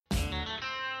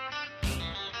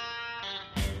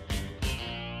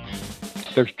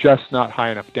There's just not high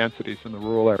enough densities in the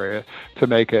rural area to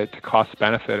make it cost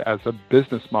benefit as a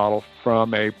business model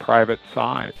from a private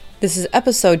side. This is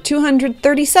episode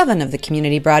 237 of the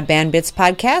Community Broadband Bits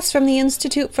podcast from the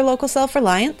Institute for Local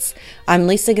Self-Reliance. I'm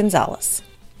Lisa Gonzalez.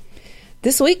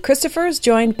 This week, Christopher is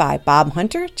joined by Bob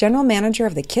Hunter, General Manager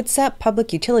of the Kitsap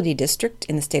Public Utility District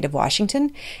in the state of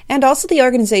Washington, and also the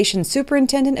organization's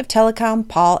Superintendent of Telecom,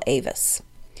 Paul Avis.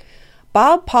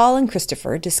 Bob, Paul, and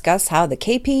Christopher discuss how the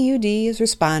KPUD is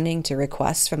responding to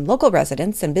requests from local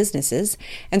residents and businesses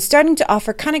and starting to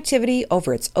offer connectivity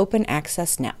over its open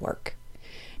access network.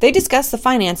 They discuss the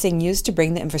financing used to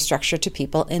bring the infrastructure to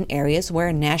people in areas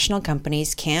where national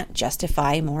companies can't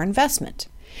justify more investment.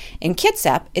 In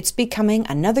Kitsap, it's becoming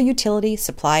another utility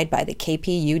supplied by the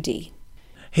KPUD.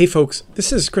 Hey folks,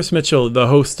 this is Chris Mitchell, the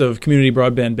host of Community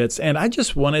Broadband Bits, and I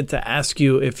just wanted to ask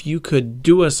you if you could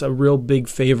do us a real big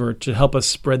favor to help us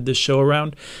spread this show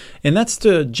around, and that's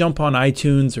to jump on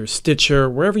iTunes or Stitcher,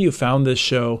 wherever you found this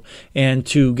show, and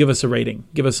to give us a rating,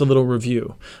 give us a little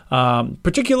review,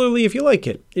 particularly if you like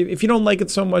it. If you don't like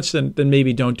it so much, then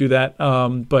maybe don't do that,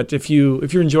 but if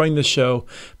you're enjoying this show,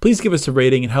 please give us a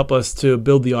rating and help us to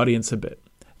build the audience a bit.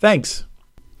 Thanks.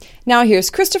 Now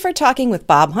here's Christopher talking with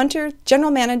Bob Hunter,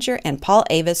 General Manager, and Paul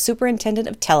Avis, Superintendent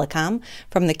of Telecom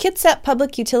from the Kitsap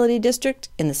Public Utility District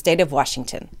in the state of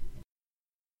Washington.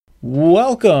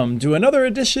 Welcome to another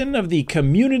edition of the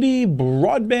Community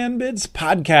Broadband Bits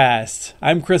podcast.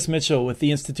 I'm Chris Mitchell with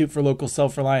the Institute for Local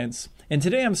Self-Reliance. And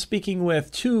today I'm speaking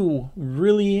with two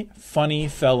really funny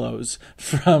fellows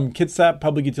from Kitsap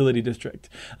Public Utility District.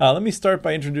 Let me start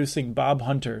by introducing Bob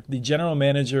Hunter, the General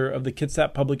Manager of the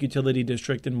Kitsap Public Utility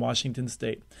District in Washington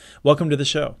State. Welcome to the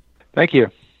show. Thank you.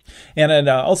 And I'd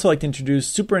also like to introduce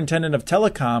Superintendent of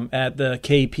Telecom at the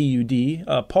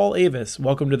KPUD, Paul Avis.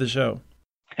 Welcome to the show.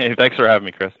 Hey, thanks for having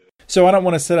me, Chris. So I don't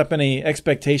want to set up any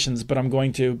expectations, but I'm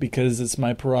going to because it's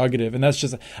my prerogative, and that's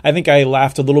just. I think I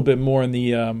laughed a little bit more in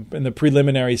the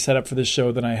preliminary setup for this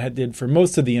show than I did for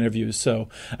most of the interviews. So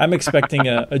I'm expecting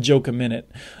a joke a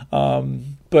minute.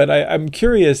 But I'm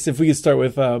curious if we could start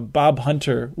with Bob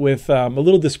Hunter with a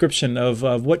little description of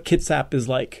what Kitsap is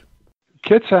like.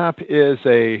 Kitsap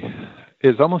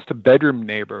is almost a bedroom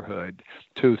neighborhood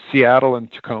to Seattle and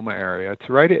Tacoma area.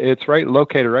 It's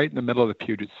located right in the middle of the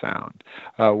Puget Sound.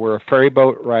 We're a ferry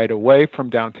boat ride away from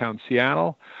downtown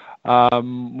Seattle,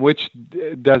 which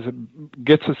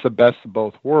gets us the best of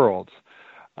both worlds.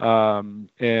 And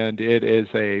it is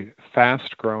a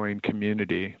fast-growing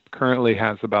community. Currently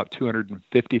has about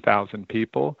 250,000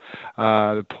 people.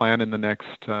 The plan in the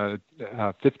next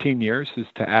 15 years is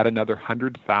to add another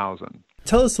 100,000.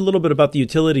 Tell us a little bit about the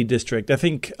utility district. I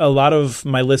think a lot of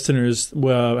my listeners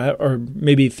are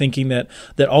maybe thinking that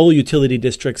all utility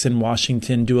districts in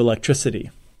Washington do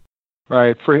electricity.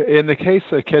 Right. In the case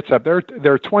of Kitsap,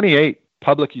 there are 28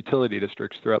 public utility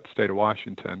districts throughout the state of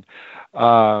Washington,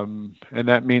 and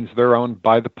that means they're owned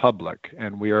by the public,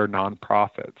 and we are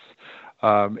nonprofits.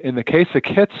 In the case of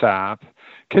Kitsap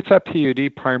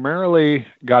PUD primarily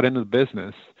got into the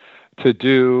business to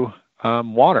do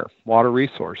water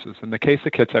resources. In the case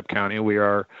of Kitsap County, we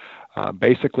are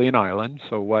basically an island.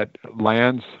 So what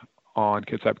lands on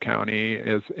Kitsap County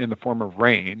is in the form of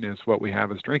rain is what we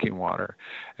have as drinking water.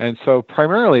 And so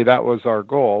primarily that was our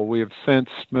goal. We have since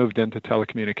moved into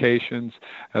telecommunications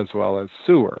as well as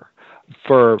sewer.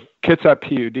 For Kitsap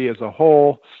PUD as a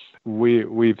whole,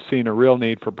 we've seen a real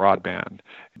need for broadband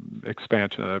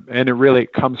expansion, and it really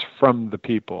comes from the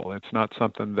people. It's not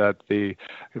something that the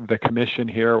commission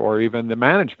here or even the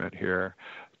management here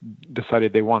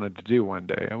decided they wanted to do one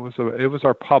day. It was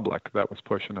our public that was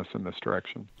pushing us in this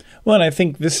direction. Well, and I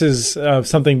think this is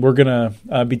something we're going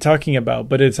to be talking about,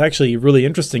 but it's actually really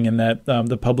interesting in that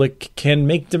the public can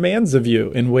make demands of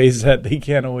you in ways that they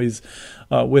can't always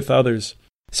with others.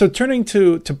 So turning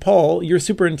to Paul, you're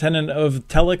superintendent of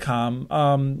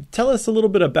telecom. Tell us a little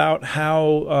bit about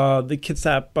how the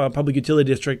Kitsap Public Utility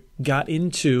District got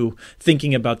into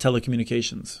thinking about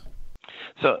telecommunications.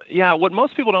 So, yeah, what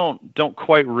most people don't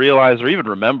quite realize or even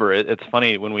remember, it's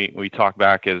funny when we talk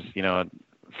back is,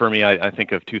 for me, I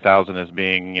think of 2000 as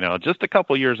being, just a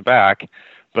couple years back.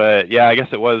 But, yeah, I guess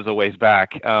it was a ways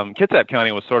back. Kitsap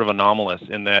County was sort of anomalous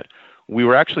in that we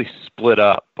were actually split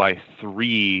up by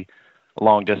 3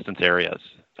 long distance areas.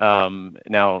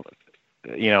 Now,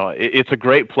 it's a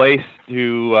great place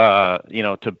to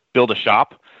build a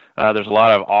shop. There's a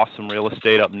lot of awesome real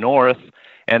estate up north,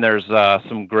 and there's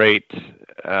some great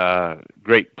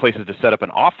places to set up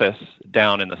an office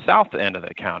down in the south end of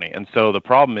the county. And so the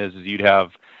problem is you'd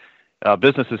have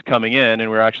businesses coming in, and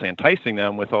we're actually enticing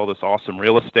them with all this awesome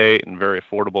real estate and very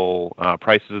affordable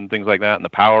prices and things like that. And the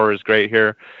power is great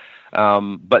here.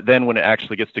 But then when it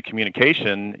actually gets to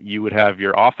communication, you would have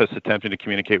your office attempting to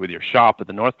communicate with your shop at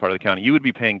the north part of the county. You would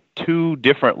be paying 2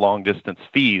 different long-distance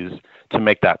fees to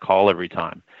make that call every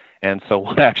time. And so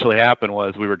what actually happened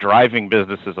was we were driving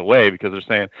businesses away because they're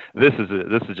saying this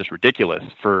is just ridiculous.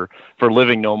 For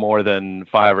living no more than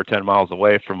 5 or 10 miles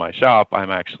away from my shop,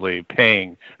 I'm actually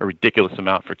paying a ridiculous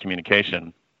amount for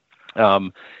communication.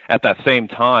 At that same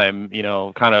time,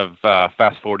 kind of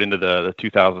fast forward into the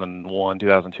 2001,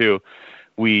 2002,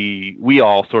 we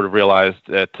all sort of realized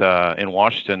that in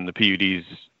Washington the PUDs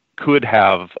could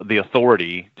have the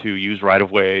authority to use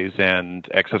right-of-ways and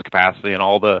excess capacity and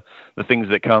all the things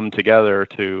that come together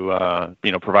to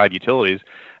provide utilities,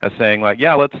 as saying like,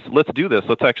 yeah, let's do this.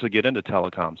 Let's actually get into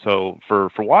telecom. So for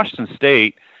Washington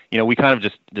State, we kind of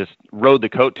just rode the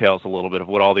coattails a little bit of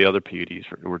what all the other PUDs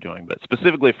were doing, but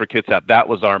specifically for Kitsap, that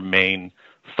was our main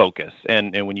focus.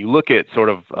 And when you look at sort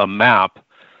of a map,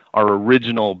 our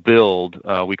original build,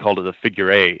 we called it a figure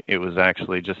 8. It was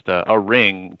actually just a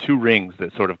ring, 2 rings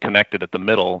that sort of connected at the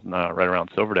middle, right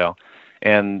around Silverdale.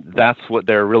 And that's what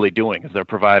they're really doing, is they're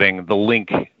providing the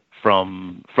link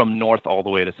from north all the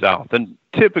way to south. And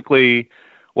typically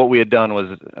what we had done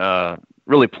was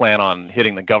really plan on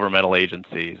hitting the governmental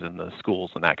agencies and the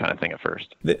schools and that kind of thing at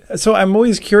first. So I'm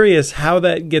always curious how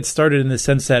that gets started, in the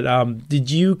sense that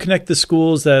did you connect the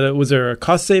schools? Was there a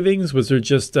cost savings? Was there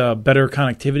just better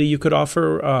connectivity you could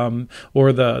offer,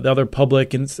 or the other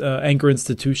public anchor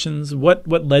institutions? What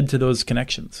led to those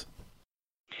connections?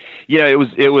 Yeah, it was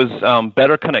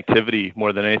better connectivity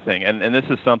more than anything, and this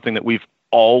is something that we've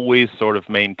always sort of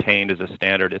maintained as a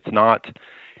standard. It's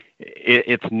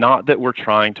not that we're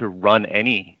trying to run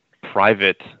any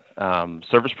private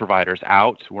service providers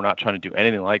out. We're not trying to do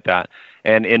anything like that.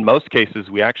 And in most cases,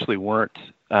 we actually weren't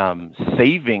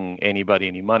saving anybody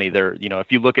any money. They're,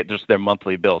 if you look at just their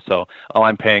monthly bill, so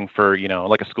I'm paying for,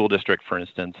 like a school district, for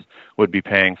instance, would be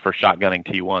paying for shotgunning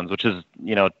T1s, which is,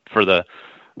 for the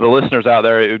listeners out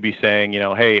there, it would be saying,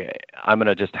 hey, I'm going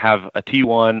to just have a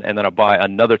T1 and then I'll buy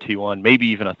another T1, maybe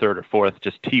even a third or fourth,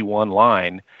 just T1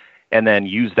 line, and then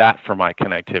use that for my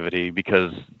connectivity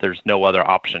because there's no other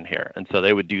option here. And so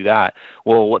they would do that.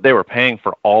 Well, what they were paying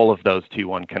for all of those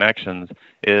T1 connections,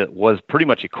 it was pretty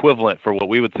much equivalent for what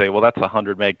we would say, well, that's a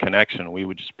 100 meg connection. We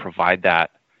would just provide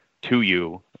that to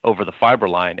you over the fiber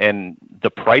line. And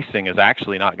the pricing is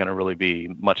actually not going to really be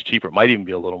much cheaper. It might even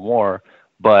be a little more,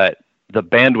 but the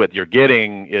bandwidth you're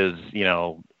getting is,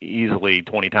 easily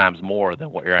 20 times more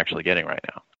than what you're actually getting right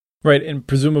now. Right, and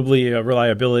presumably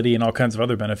reliability and all kinds of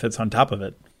other benefits on top of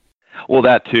it. Well,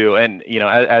 that too, and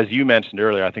as you mentioned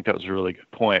earlier, I think that was a really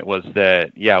good point. Was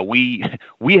that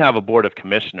we have a board of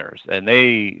commissioners, and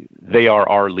they are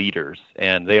our leaders,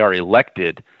 and they are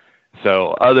elected. So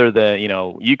other than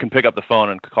you can pick up the phone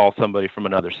and call somebody from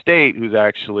another state who's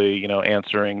actually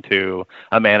answering to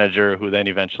a manager who then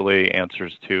eventually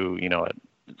answers to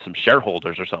some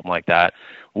shareholders or something like that.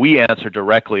 We answer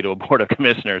directly to a board of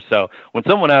commissioners. So when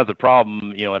someone has a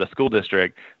problem, at a school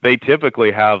district, they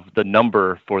typically have the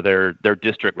number for their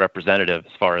district representative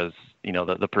as far as,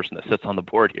 the person that sits on the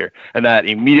board here. And that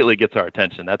immediately gets our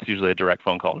attention. That's usually a direct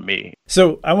phone call to me.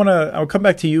 So I'll come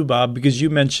back to you, Bob, because you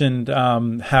mentioned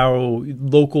how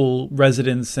local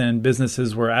residents and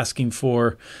businesses were asking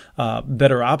for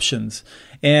better options.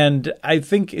 And I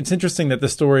think it's interesting that the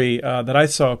story that I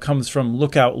saw comes from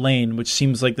Lookout Lane, which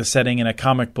seems like the setting in a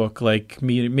comic book, like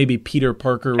maybe Peter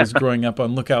Parker was growing up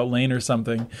on Lookout Lane or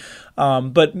something.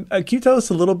 But can you tell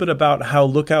us a little bit about how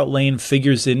Lookout Lane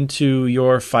figures into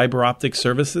your fiber optic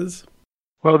services?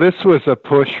 Well, this was a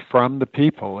push from the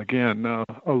people. Again,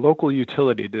 a local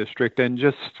utility district. And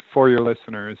just for your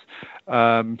listeners,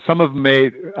 some of them may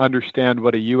understand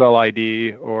what a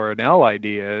ULID or an LID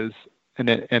is,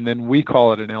 and then we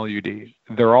call it an LUD.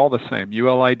 They're all the same.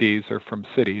 ULIDs are from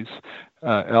cities.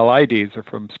 LIDs are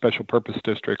from special purpose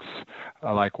districts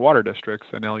like water districts,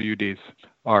 and LUDs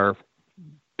are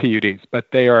PUDs, but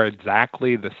they are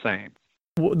exactly the same.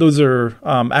 Those are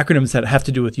acronyms that have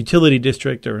to do with utility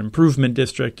district or improvement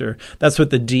district, or that's what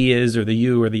the D is, or the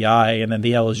U or the I, and then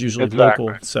the L is usually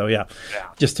local. So yeah,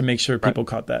 just to make sure people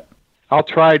caught that. I'll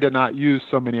try to not use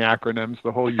so many acronyms.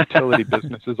 The whole utility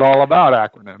business is all about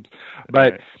acronyms.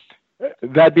 But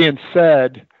that being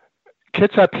said,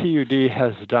 Kitsap PUD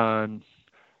has done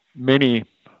many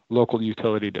local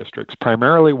utility districts,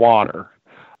 primarily water.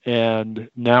 And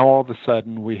now all of a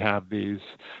sudden we have these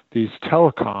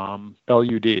telecom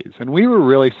LUDs. And we were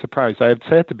really surprised. I'd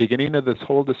say at the beginning of this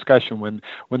whole discussion,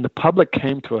 when the public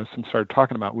came to us and started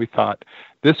talking about it, we thought,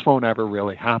 this won't ever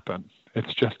really happen.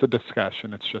 It's just a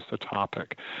discussion. It's just a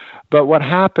topic. But what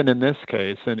happened in this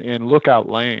case, and Lookout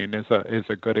Lane is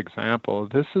a good example.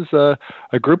 This is a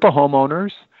group of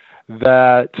homeowners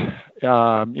that,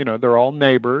 they're all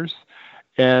neighbors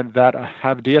and that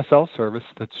have DSL service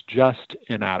that's just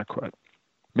inadequate.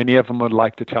 Many of them would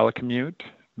like to telecommute.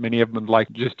 Many of them would like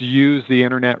to just use the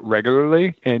internet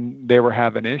regularly, and they were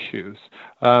having issues.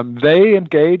 They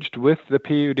engaged with the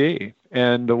PUD.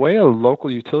 And the way a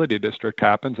local utility district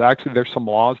happens, actually, there's some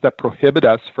laws that prohibit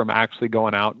us from actually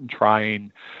going out and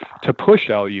trying to push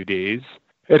LUDs.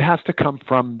 It has to come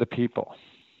from the people.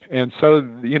 And so,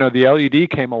 the LUD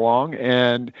came along,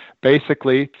 and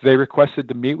basically they requested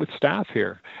to meet with staff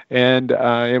here. And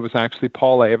it was actually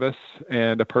Paul Avis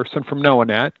and a person from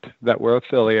NOAANET that we're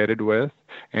affiliated with,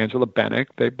 Angela Bennick.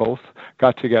 They both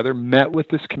got together, met with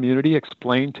this community,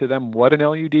 explained to them what an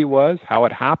LUD was, how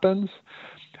it happens,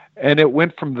 and it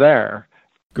went from there.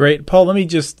 Great. Paul, let me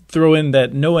just throw in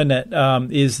that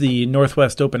NOAANET is the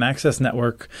Northwest Open Access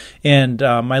Network, and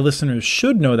my listeners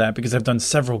should know that because I've done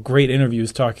several great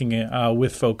interviews talking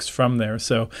with folks from there.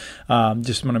 So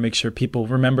just want to make sure people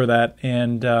remember that.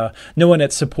 And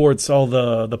NOAANET supports all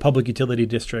the public utility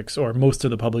districts, or most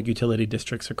of the public utility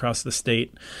districts across the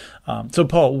state. So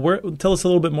Paul, tell us a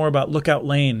little bit more about Lookout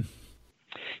Lane.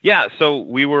 Yeah, so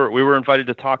we were invited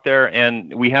to talk there,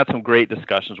 and we had some great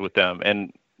discussions with them.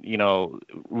 And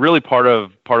really part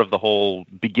of the whole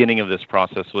beginning of this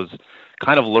process was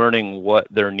kind of learning what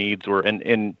their needs were.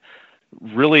 And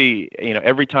really,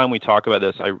 every time we talk about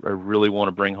this, I really want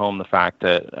to bring home the fact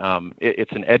that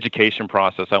it's an education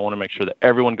process. I want to make sure that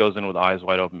everyone goes in with eyes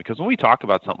wide open, because when we talk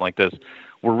about something like this,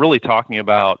 we're really talking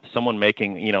about someone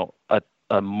making,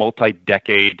 a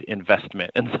multi-decade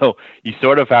investment. And so you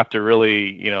sort of have to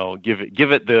really, give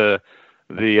it the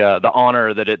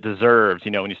honor that it deserves,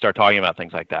 when you start talking about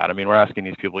things like that. I mean, we're asking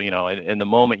these people, in the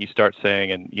moment you start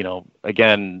saying, and,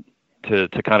 again, to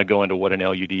kind of go into what an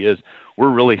LUD is,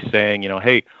 we're really saying,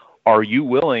 hey, are you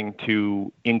willing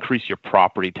to increase your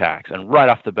property tax? And right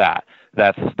off the bat,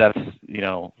 that's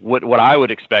what I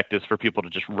would expect is for people to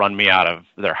just run me out of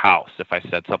their house if I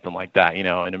said something like that, in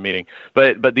a meeting.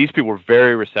 But these people were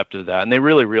very receptive to that, and they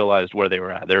really realized where they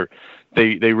were at.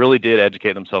 They really did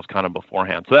educate themselves kind of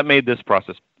beforehand. So that made this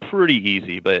process pretty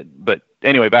easy. But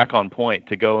anyway, back on point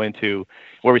to go into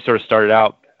where we sort of started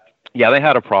out. Yeah, they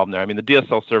had a problem there. I mean, the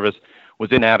DSL service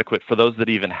was inadequate for those that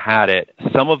even had it.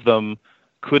 Some of them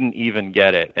couldn't even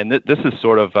get it. And this is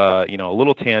sort of a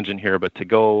little tangent here, but to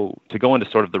go into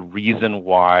sort of the reason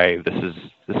why this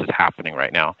is happening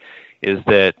right now is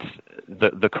that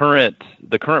the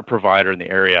current provider in the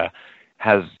area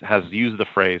has used the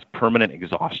phrase permanent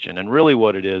exhaustion. And really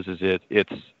what it is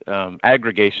it's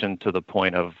aggregation to the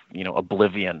point of,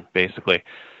 oblivion, basically.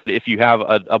 If you have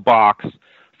a box,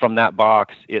 from that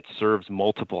box, it serves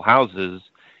multiple houses,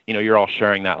 you're all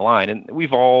sharing that line. And we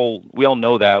all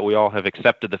know that. We all have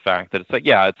accepted the fact that it's like,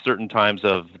 yeah, at certain times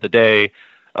of the day,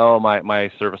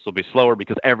 my service will be slower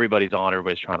because everybody's trying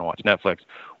to watch Netflix.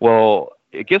 Well,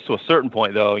 it gets to a certain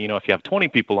point, though, if you have 20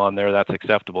 people on there, that's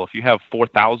acceptable. If you have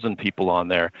 4,000 people on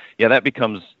there, yeah, that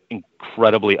becomes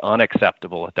incredibly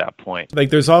unacceptable at that point.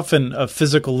 Like, there's often a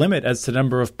physical limit as to the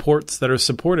number of ports that are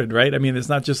supported, right? I mean, it's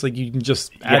not just like you can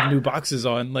just add new boxes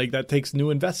on. Like, that takes new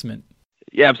investment.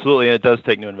 Yeah, absolutely. It does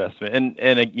take new investment.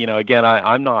 And again,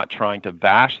 I'm not trying to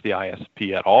bash the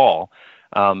ISP at all,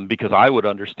 because I would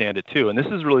understand it too. And this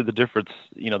is really the difference,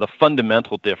 the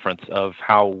fundamental difference of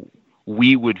how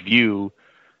we would view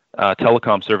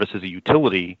telecom service as a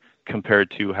utility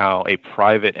compared to how a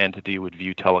private entity would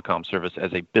view telecom service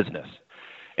as a business.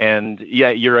 And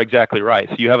yeah, you're exactly right.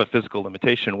 So you have a physical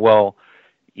limitation. Well,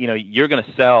 you're going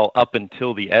to sell up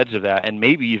until the edge of that, and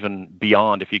maybe even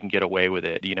beyond if you can get away with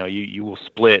it. You will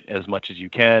split as much as you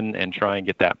can and try and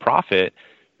get that profit,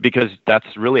 because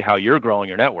that's really how you're growing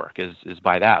your network is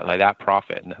by that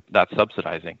profit, and that's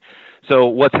subsidizing. So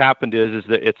what's happened is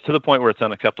that it's to the point where it's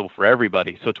unacceptable for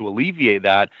everybody. So to alleviate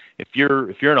that, if you're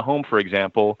in a home, for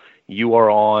example, you are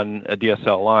on a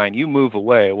DSL line, you move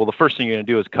away. Well, the first thing you're going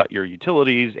to do is cut your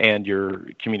utilities and your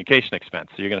communication expense.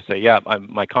 So you're going to say, yeah,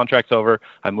 my contract's over,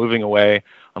 I'm moving away,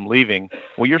 I'm leaving.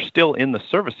 Well, you're still in the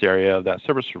service area of that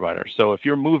service provider. So if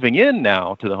you're moving in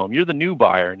now to the home, you're the new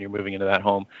buyer and you're moving into that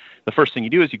home, the first thing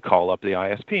you do is you call up the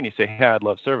ISP and you say, hey, I'd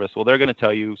love service. Well, they're going to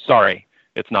tell you, sorry,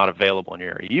 it's not available in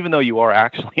your area. Even though you are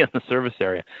actually in the service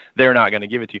area, they're not going to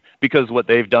give it to you, because what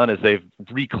they've done is they've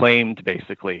reclaimed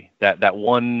basically that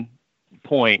one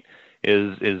point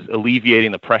is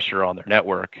alleviating the pressure on their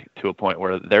network to a point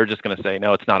where they're just going to say,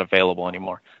 no, it's not available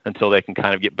anymore, until they can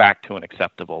kind of get back to an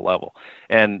acceptable level.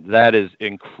 And that is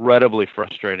incredibly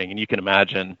frustrating. And you can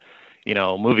imagine,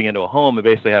 moving into a home and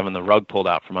basically having the rug pulled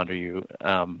out from under you.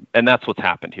 And that's what's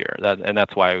happened here. And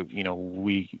that's why,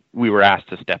 we were asked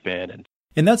to step in.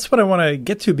 And that's what I want to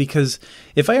get to, because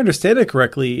if I understand it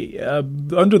correctly,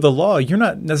 under the law, you're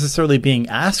not necessarily being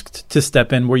asked to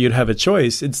step in where you'd have a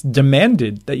choice. It's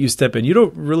demanded that you step in. You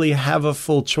don't really have a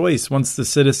full choice once the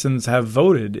citizens have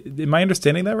voted. Am I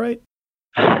understanding that right?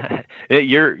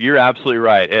 You're absolutely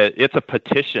right. It's a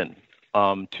petition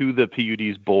to the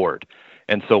PUD's board.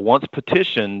 And so once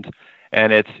petitioned,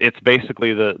 and it's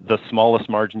basically the smallest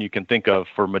margin you can think of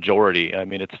for majority. I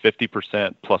mean, it's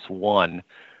 50% plus one.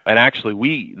 And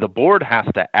actually, the board has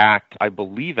to act, I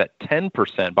believe, at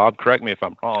 10%. Bob, correct me if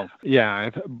I'm wrong. Yeah,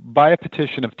 by a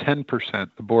petition of 10%,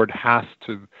 the board has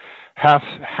to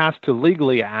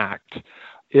legally act.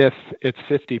 If it's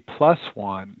 50 plus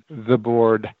one, the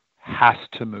board has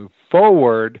to move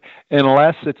forward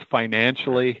unless it's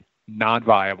financially not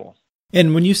viable.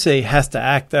 And when you say has to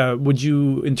act, would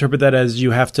you interpret that as you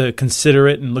have to consider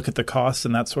it and look at the costs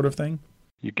and that sort of thing?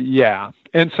 Yeah.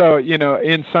 And so,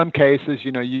 in some cases,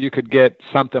 you could get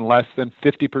something less than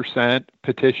 50%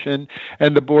 petition,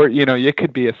 and the board, it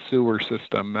could be a sewer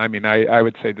system. I mean, I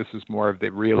would say this is more of the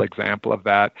real example of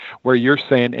that, where you're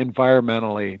saying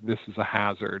environmentally, this is a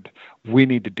hazard. We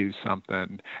need to do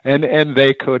something. And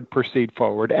they could proceed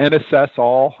forward and assess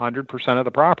all 100% of the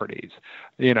properties.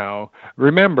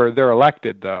 Remember, they're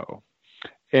elected, though,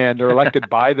 and they're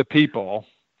elected by the people.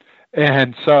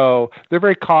 And so they're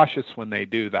very cautious when they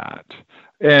do that.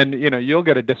 And, you'll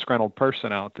get a disgruntled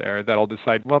person out there that'll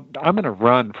decide, well, I'm going to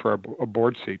run for a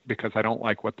board seat because I don't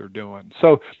like what they're doing.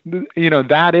 So,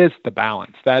 that is the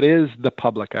balance. That is the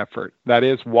public effort. That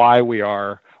is why we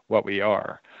are what we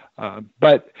are.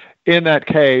 But in that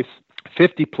case,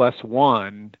 50 plus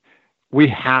one, we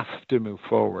have to move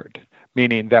forward,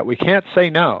 meaning that we can't say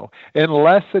no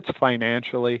unless it's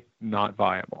financially not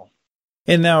viable.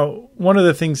 And now, one of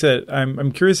the things that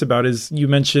I'm curious about is you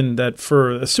mentioned that for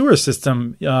a sewer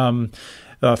system,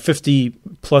 50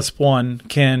 plus one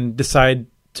can decide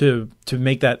to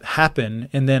make that happen,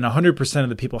 and then 100% of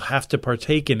the people have to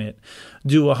partake in it.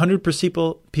 Do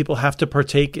 100% people have to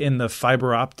partake in the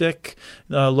fiber optic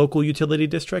local utility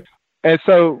district? And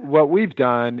so what we've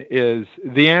done is,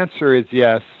 the answer is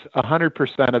yes,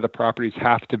 100% of the properties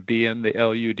have to be in the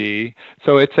LUD.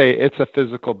 So it's a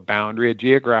physical boundary, a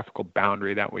geographical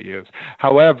boundary that we use.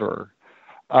 However,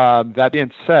 that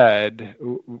being said,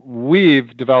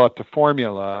 we've developed a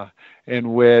formula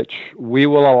in which we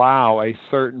will allow a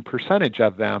certain percentage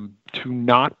of them to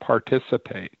not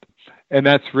participate. And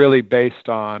that's really based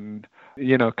on,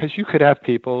 because you could have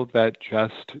people that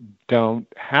just don't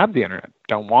have the internet,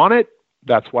 don't want it.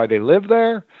 That's why they live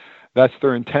there. That's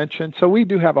their intention. So we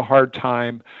do have a hard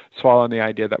time swallowing the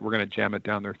idea that we're going to jam it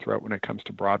down their throat when it comes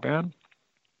to broadband.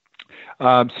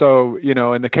 So,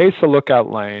 in the case of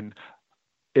Lookout Lane,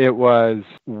 it was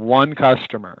one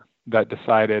customer that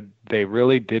decided they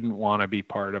really didn't want to be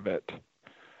part of it.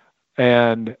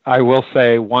 And I will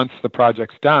say, once the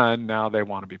project's done, now they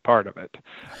want to be part of it.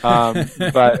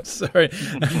 But sorry,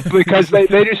 because they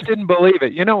just didn't believe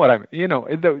it. You know what I mean?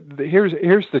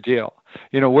 Here's the deal.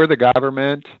 We're the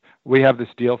government. We have this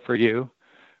deal for you.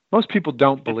 Most people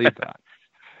don't believe that.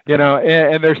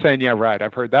 And they're saying, yeah, right.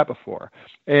 I've heard that before.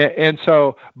 And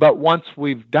so, but once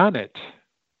we've done it,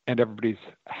 and everybody's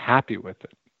happy with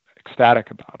it,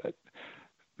 ecstatic about it,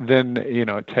 then,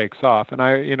 it takes off.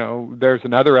 And there's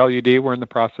another LUD we're in the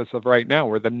process of right now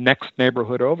where the next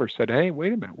neighborhood over said, hey,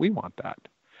 wait a minute, we want that.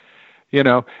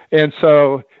 And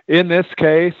so in this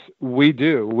case, we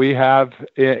do. We have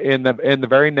in the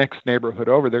very next neighborhood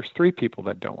over, there's 3 people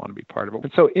that don't want to be part of it.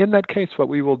 And so in that case, what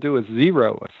we will do is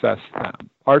zero assess them.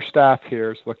 Our staff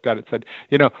here has looked at it and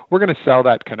said, we're going to sell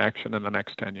that connection in the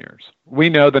next 10 years. We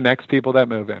know the next people that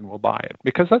move in will buy it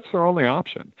because that's their only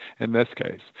option in this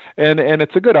case. And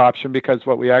it's a good option because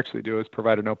what we actually do is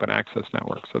provide an open access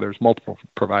network. So there's multiple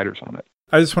providers on it.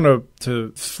 I just want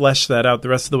to flesh that out the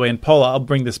rest of the way. And Paula, I'll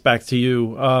bring this back to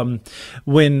you.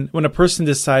 When a person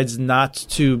decides not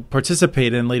to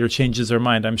participate and later changes their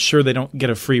mind, I'm sure they don't get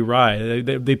a free ride.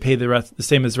 They pay the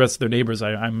same as the rest of their neighbors,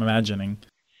 I'm imagining.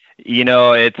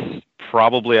 It's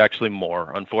probably actually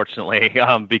more, unfortunately,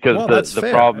 because the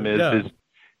problem is, yeah.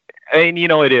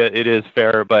 It is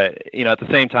fair, but at the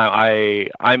same time,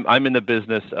 I'm in the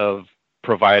business of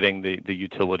providing the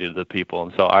utility to the people,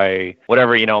 and so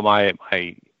whatever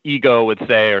my ego would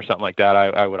say or something like that,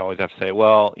 I would always have to say,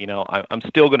 well, I'm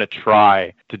still going to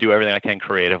try to do everything I can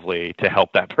creatively to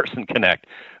help that person connect.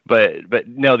 But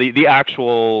no, the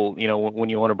actual, when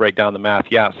you want to break down the math,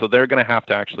 yeah, so they're going to have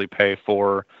to actually pay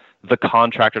for the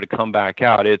contractor to come back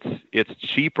out. It's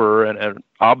cheaper and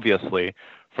obviously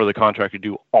for the contractor to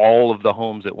do all of the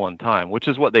homes at one time, which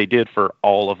is what they did for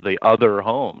all of the other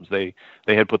homes. They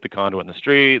had put the conduit in the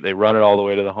street, they run it all the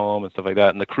way to the home and stuff like that,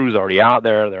 and the crew's already out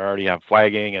there, they already have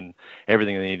flagging and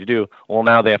everything they need to do. Well,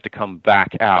 now they have to come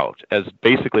back out as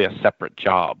basically a separate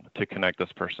job to connect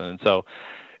this person. And so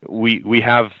we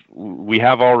have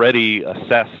already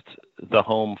assessed the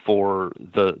home for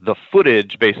the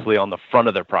footage basically on the front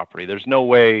of their property. There's no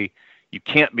way you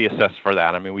can't be assessed for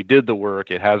that. I mean, we did the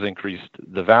work, it has increased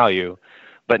the value,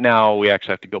 but now we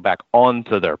actually have to go back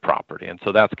onto their property. And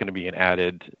so that's going to be an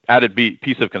added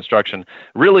piece of construction.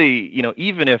 Really,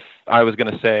 even if I was going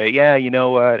to say, yeah, you know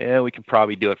what, we can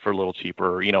probably do it for a little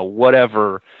cheaper,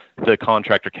 whatever the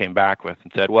contractor came back with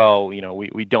and said, well,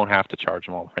 we don't have to charge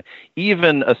them all.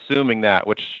 Even assuming that,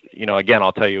 which, again,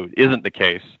 I'll tell you isn't the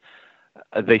case,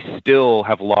 they still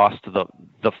have lost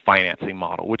the financing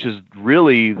model, which is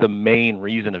really the main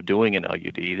reason of doing an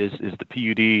LUD. Is the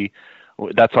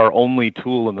PUD. That's our only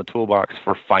tool in the toolbox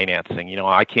for financing.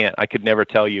 I could never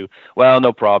tell you, well,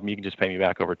 no problem, you can just pay me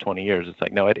back over 20 years. It's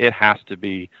like, no, it has to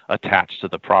be attached to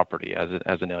the property as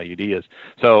an LUD is.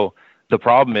 So the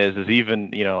problem is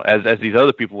even, as these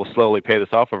other people will slowly pay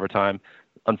this off over time,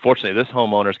 unfortunately, this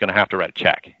homeowner is going to have to write a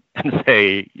check and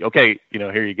say, okay,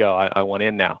 here you go, I want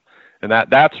in now. And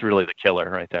that's really the killer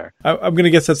right there. I'm going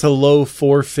to guess that's a low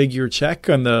 4-figure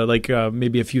check on the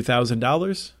maybe a few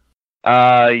 $1,000s.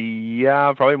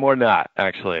 Yeah, probably more than that,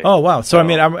 actually. Oh, wow. So I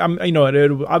mean, I'm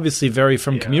it would obviously vary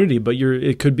from community, but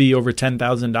it could be over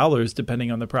 $10,000 depending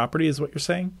on the property, is what you're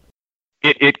saying?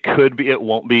 It could be. It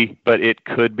won't be, but it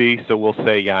could be. So we'll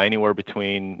say anywhere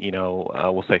between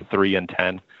we'll say 3 and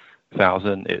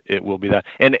 10,000. It will be that.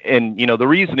 And the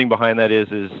reasoning behind that is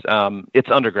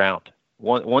it's underground.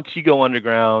 Once you go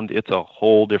underground, it's a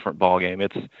whole different ballgame.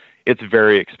 It's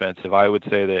very expensive. I would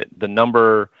say that the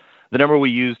number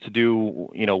we use to do,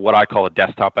 what I call a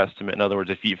desktop estimate. In other words,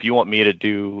 if you want me to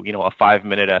do, a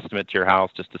 5-minute estimate to your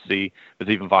house just to see if it's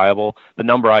even viable, the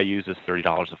number I use is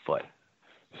 $30 a foot.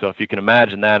 So if you can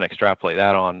imagine that and extrapolate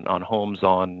that on homes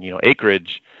on,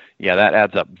 acreage, that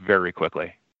adds up very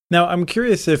quickly. Now, I'm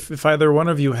curious if either one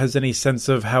of you has any sense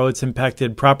of how it's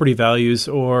impacted property values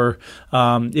or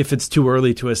if it's too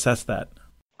early to assess that.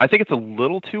 I think it's a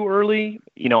little too early.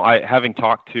 Having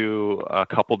talked to a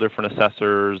couple different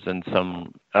assessors and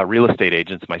some real estate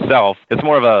agents myself, it's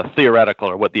more of a theoretical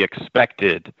or what the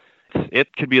expected.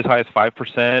 It could be as high as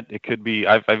 5%. It could be,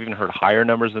 I've even heard higher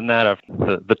numbers than that.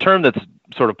 The term that's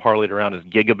sort of parlayed around is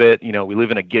gigabit. We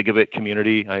live in a gigabit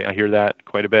community. I hear that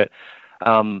quite a bit.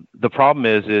 The problem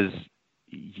is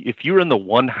if you're in the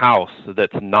one house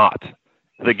that's not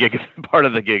the gigabit part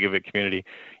of the gigabit community,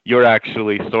 you're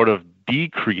actually sort of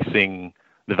decreasing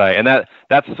the value, and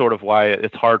that's sort of why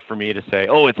it's hard for me to say,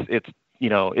 oh, it's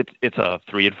a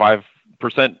 3 and 5%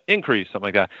 increase, something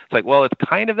like that. It's like, well, it's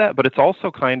kind of that, but it's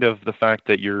also kind of the fact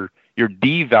that you're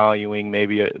devaluing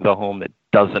maybe the home that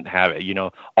doesn't have it.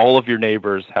 All of your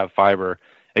neighbors have fiber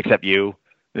except you.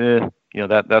 That's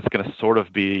going to sort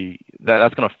of be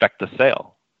that's going to affect the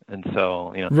sale. And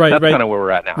so, that's kind of where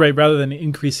we're at now. Right. Rather than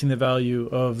increasing the value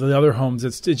of the other homes,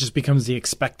 it just becomes the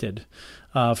expected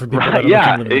for people that are looking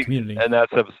to live in the community. And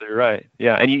that's absolutely right.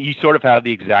 Yeah. And you sort of have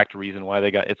the exact reason why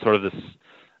it's sort of this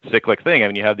cyclic thing. I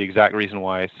mean, you have the exact reason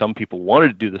why some people wanted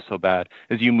to do this so bad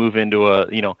is you move into a,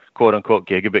 quote unquote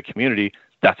gigabit community.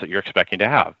 That's what you're expecting to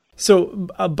have. So,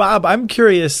 Bob, I'm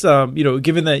curious,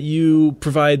 given that you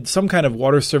provide some kind of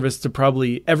water service to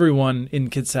probably everyone in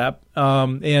Kitsap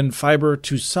and fiber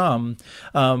to some,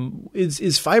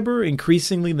 is fiber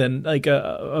increasingly then like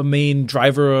a main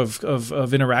driver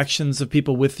of interactions of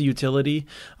people with the utility?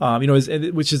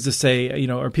 Which is to say,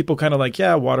 are people kind of like,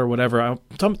 yeah, water, whatever.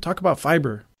 Talk about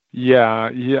fiber. Yeah.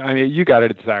 I mean, you got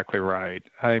it exactly right.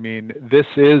 I mean, this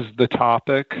is the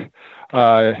topic.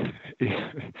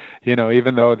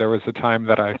 Even though there was a time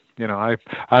that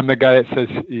I'm the guy that says,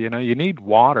 you need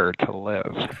water to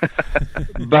live.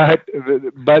 but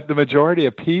the majority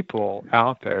of people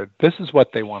out there, this is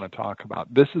what they want to talk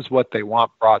about. This is what they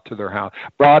want brought to their house.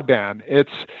 Broadband.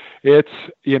 It's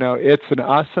an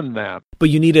us and them. But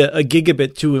you need a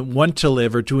gigabit to want to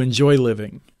live or to enjoy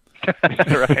living.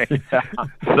 Right.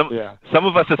 Yeah. Some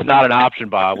of us, it's not an option,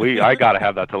 Bob. I got to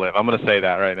have that to live. I'm going to say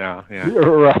that right now. Yeah.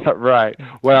 Right.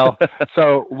 Well,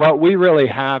 so what we really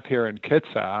have here in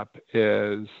Kitsap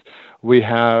is we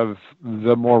have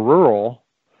the more rural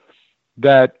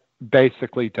that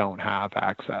basically don't have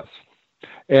access.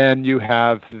 And you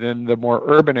have then the more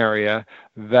urban area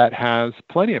that has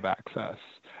plenty of access.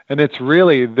 And it's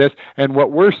really this, and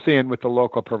what we're seeing with the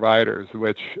local providers,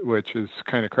 which is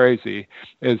kind of crazy,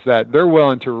 is that they're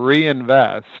willing to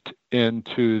reinvest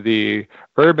into the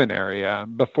urban area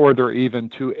before they're even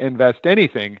to invest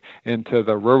anything into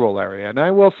the rural area. And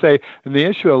I will say, in the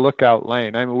issue of Lookout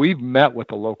Lane, I mean, we've met with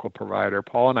the local provider.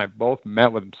 Paul and I both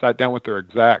met with them, sat down with their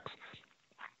execs.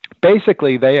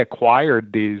 Basically, they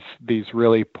acquired these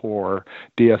really poor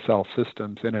DSL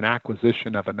systems in an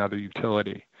acquisition of another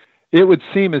utility. It would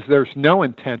seem as there's no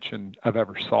intention of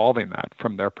ever solving that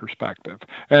from their perspective.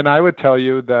 And I would tell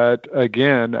you that,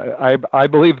 again, I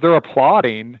believe they're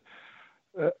applauding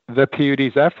the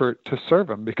PUD's effort to serve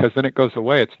them, because then it goes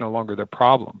away. It's no longer their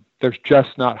problem. There's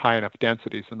just not high enough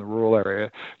densities in the rural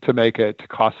area to make it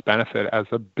cost benefit as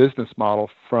a business model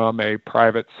from a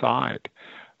private side.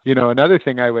 You know, another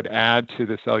thing I would add to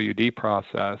this LUD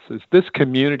process is this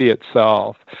community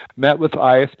itself met with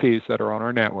ISPs that are on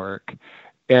our network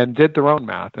and did their own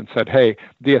math and said, hey,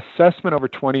 the assessment over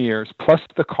 20 years plus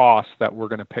the cost that we're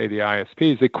going to pay the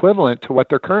ISP is equivalent to what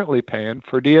they're currently paying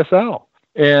for DSL.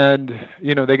 And,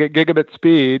 you know, they get gigabit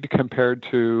speed compared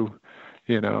to,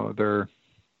 you know, their,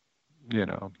 you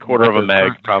know, quarter of a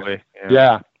meg probably.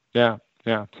 Yeah.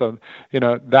 So, you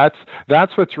know, that's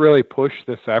what's really pushed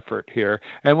this effort here.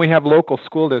 And we have local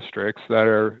school districts that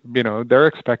are, you know, they're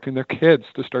expecting their kids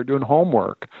to start doing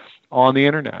homework on the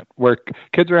internet, where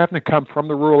kids are having to come from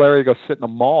the rural area, go sit in a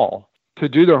mall to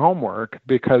do their homework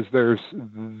because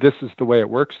this is the way it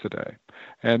works today.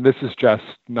 And this is just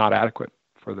not adequate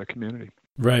for the community.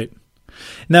 Right.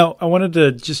 Now, I wanted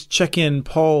to just check in,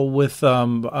 Paul, with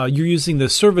you're using the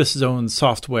Service Zone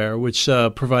software, which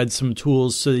provides some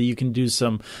tools so that you can do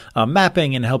some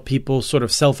mapping and help people sort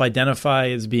of self-identify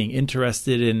as being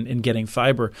interested in getting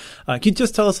fiber. Can you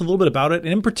just tell us a little bit about it?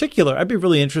 And in particular, I'd be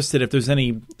really interested if there's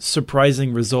any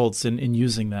surprising results in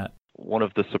using that. One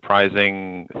of the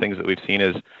surprising things that we've seen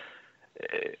is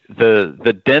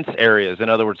the dense areas. In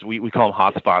other words, we call them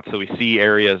hotspots. So we see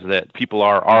areas that people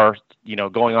are you know,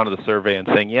 going onto the survey and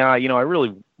saying, yeah, you know, I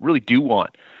really do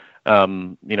want,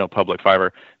 you know, public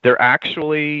fiber. They're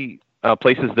actually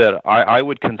places that I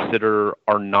would consider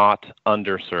are not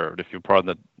underserved, if you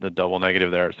pardon the double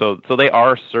negative there. So they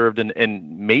are served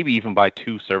and maybe even by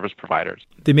two service providers.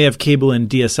 They may have cable and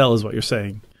DSL is what you're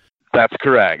saying. That's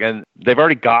correct. And they've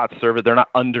already got service. They're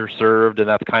not underserved. And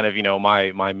that's kind of, you know,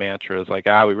 my mantra is like,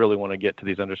 we really want to get to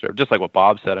these underserved. Just like what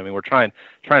Bob said. I mean, we're trying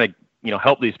to, you know,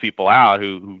 help these people out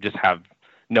who just have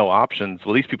no options.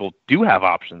 Well, these people do have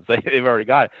options. They've already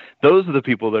got it. Those are the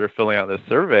people that are filling out this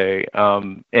survey.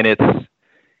 And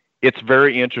it's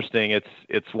very interesting.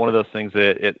 It's one of those things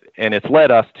that it's led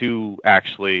us to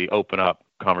actually open up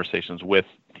conversations with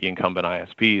the incumbent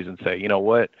ISPs and say, you know,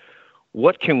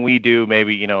 what can we do?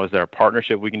 Maybe, you know, is there a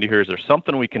partnership we can do here? Is there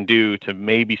something we can do to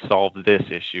maybe solve this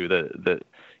issue? That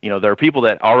you know, there are people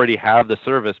that already have the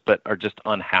service but are just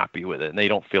unhappy with it and they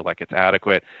don't feel like it's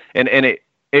adequate. And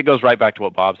it goes right back to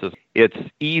what Bob says. It's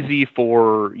easy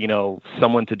for, you know,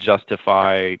 someone to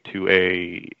justify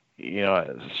to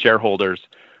shareholders,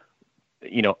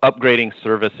 you know, upgrading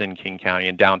service in King County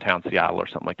in downtown Seattle or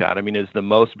something like that. I mean, it's the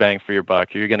most bang for your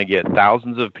buck. You're going to get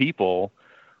thousands of people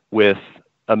with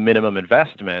a minimum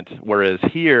investment, whereas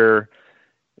here,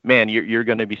 man, you're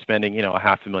going to be spending, you know,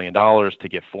 $500,000 to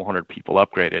get 400 people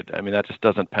upgraded. I mean, that just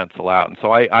doesn't pencil out. And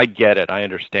so I get it. I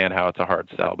understand how it's a hard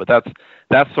sell, but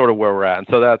that's sort of where we're at. And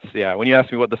so when you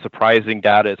ask me what the surprising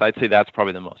data is, I'd say that's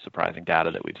probably the most surprising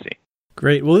data that we've seen.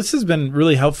 Great. Well, this has been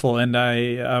really helpful, and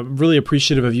I'm really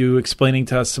appreciative of you explaining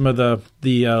to us some of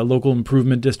the local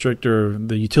improvement district or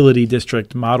the utility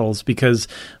district models, because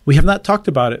we have not talked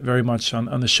about it very much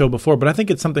on the show before, but I think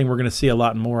it's something we're going to see a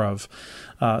lot more of.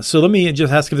 So let me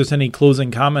just ask if there's any closing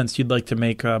comments you'd like to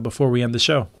make before we end the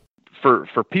show. For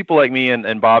people like me,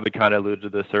 and Bob had kind of alluded to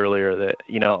this earlier, that,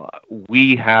 you know,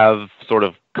 we have sort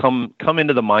of come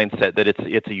into the mindset that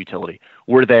it's a utility.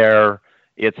 We're there.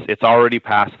 It's already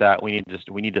past that. We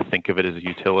need to think of it as a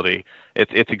utility.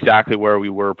 It's exactly where we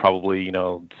were probably, you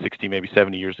know, 60, maybe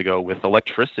 70 years ago with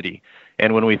electricity.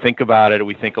 And when we think about it,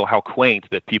 we think, oh, how quaint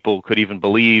that people could even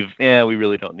believe, we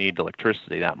really don't need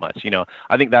electricity that much. You know,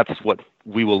 I think that's what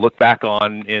we will look back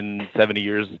on in 70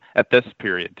 years at this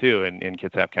period too in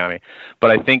Kitsap County. But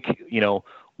I think, you know,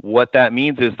 what that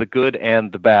means is the good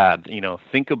and the bad. You know,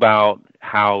 think about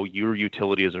how your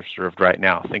utilities are served right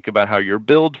now. Think about how you're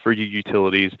billed for your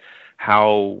utilities,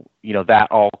 how, you know, that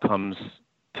all comes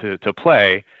to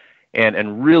play.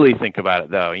 and really think about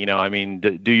it, though. I mean,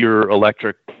 do your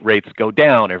electric rates go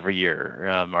down every year?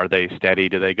 Are they steady?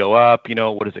 Do they go up?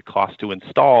 What does it cost to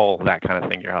install that kind of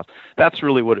thing in your house? That's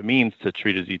really what it means to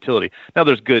treat as a utility. Now,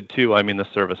 there's good too. I mean, the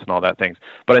service and all that things.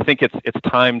 But I think it's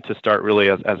time to start really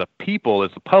as a people,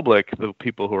 as the public, the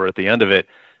people who are at the end of it,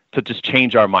 to just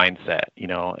change our mindset.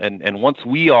 And once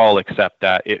we all accept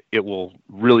that, it will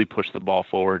really push the ball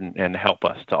forward and help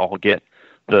us to all get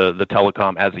the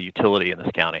telecom as a utility in this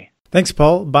county. Thanks,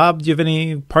 Paul. Bob, do you have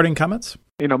any parting comments?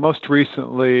 Most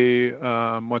recently,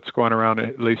 what's going around,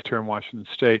 at least here in Washington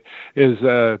State, is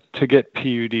to get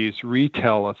PUD's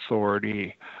retail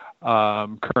authority.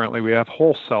 Currently, we have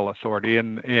wholesale authority,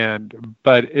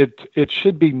 but it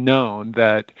should be known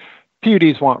that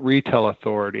PUDs want retail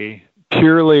authority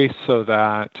purely so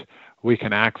that we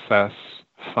can access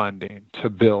funding to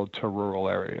build to rural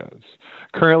areas.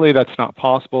 Currently, that's not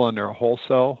possible under a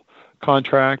wholesale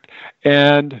contract,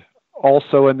 and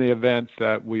also in the event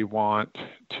that we want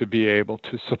to be able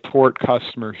to support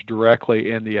customers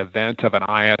directly in the event of an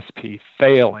ISP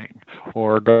failing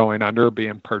or going under,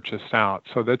 being purchased out.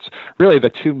 So that's really the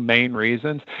two main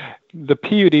reasons. The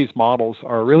PUD's models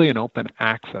are really an open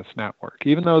access network.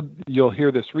 Even though you'll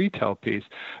hear this retail piece,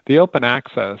 the open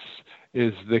access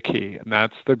is the key, and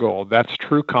that's the goal. That's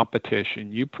true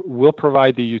competition. We'll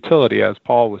provide the utility, as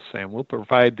Paul was saying. We'll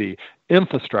provide the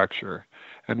infrastructure,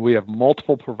 and we have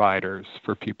multiple providers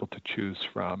for people to choose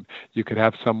from. You could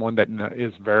have someone that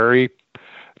is very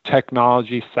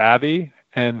technology savvy,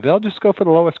 and they'll just go for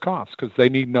the lowest cost because they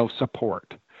need no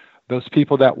support. Those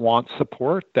people that want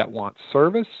support, that want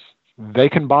service, they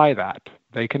can buy that.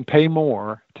 They can pay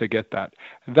more to get that.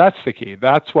 And that's the key.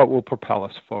 That's what will propel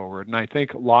us forward. And I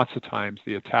think lots of times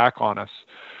the attack on us,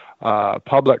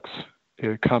 publics,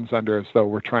 it comes under as though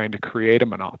we're trying to create a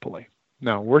monopoly.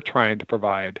 No, we're trying to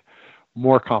provide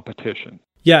more competition.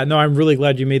 Yeah, no, I'm really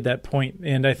glad you made that point.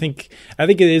 And I think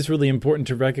it is really important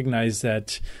to recognize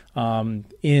that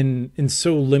in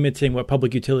so limiting what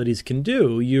public utilities can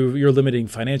do, you're limiting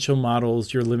financial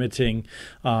models, you're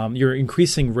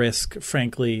increasing risk,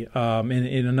 frankly,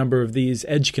 in a number of these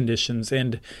edge conditions.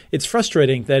 And it's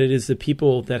frustrating that it is the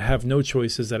people that have no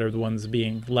choices that are the ones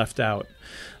being left out.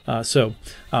 So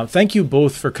thank you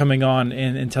both for coming on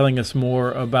and telling us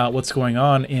more about what's going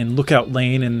on in Lookout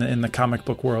Lane in the comic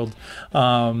book world.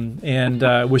 And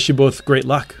wish you both great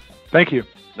luck. Thank you.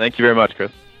 Thank you very much,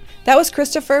 Chris. That was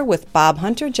Christopher with Bob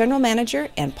Hunter, General Manager,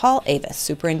 and Paul Avis,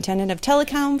 Superintendent of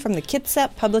Telecom from the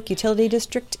Kitsap Public Utility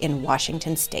District in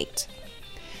Washington State.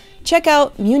 Check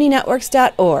out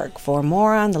muninetworks.org for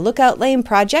more on the Lookout Lane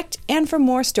project and for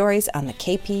more stories on the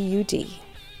KPUD.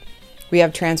 We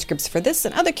have transcripts for this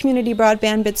and other Community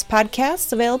Broadband Bits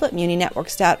podcasts available at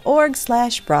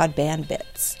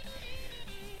muninetworks.org/broadbandbits.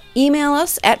 Email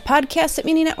us at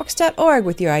podcast@muninetworks.org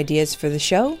with your ideas for the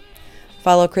show.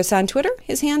 Follow Chris on Twitter.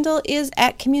 His handle is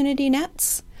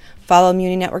 @CommunityNets. Follow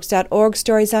muninetworks.org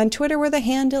stories on Twitter where the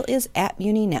handle is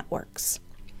 @muninetworks.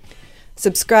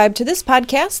 Subscribe to this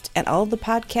podcast and all the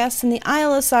podcasts in the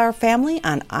ILSR family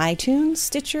on iTunes,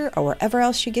 Stitcher, or wherever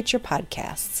else you get your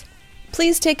podcasts.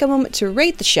 Please take a moment to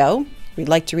rate the show. We'd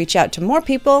like to reach out to more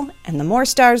people, and the more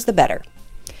stars, the better.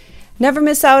 Never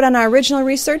miss out on our original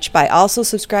research by also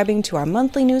subscribing to our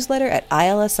monthly newsletter at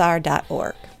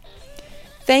ilsr.org.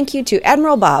 Thank you to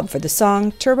Admiral Bob for the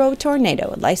song Turbo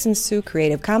Tornado, licensed through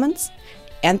Creative Commons.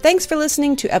 And thanks for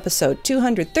listening to episode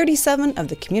 237 of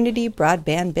the Community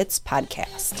Broadband Bits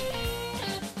podcast.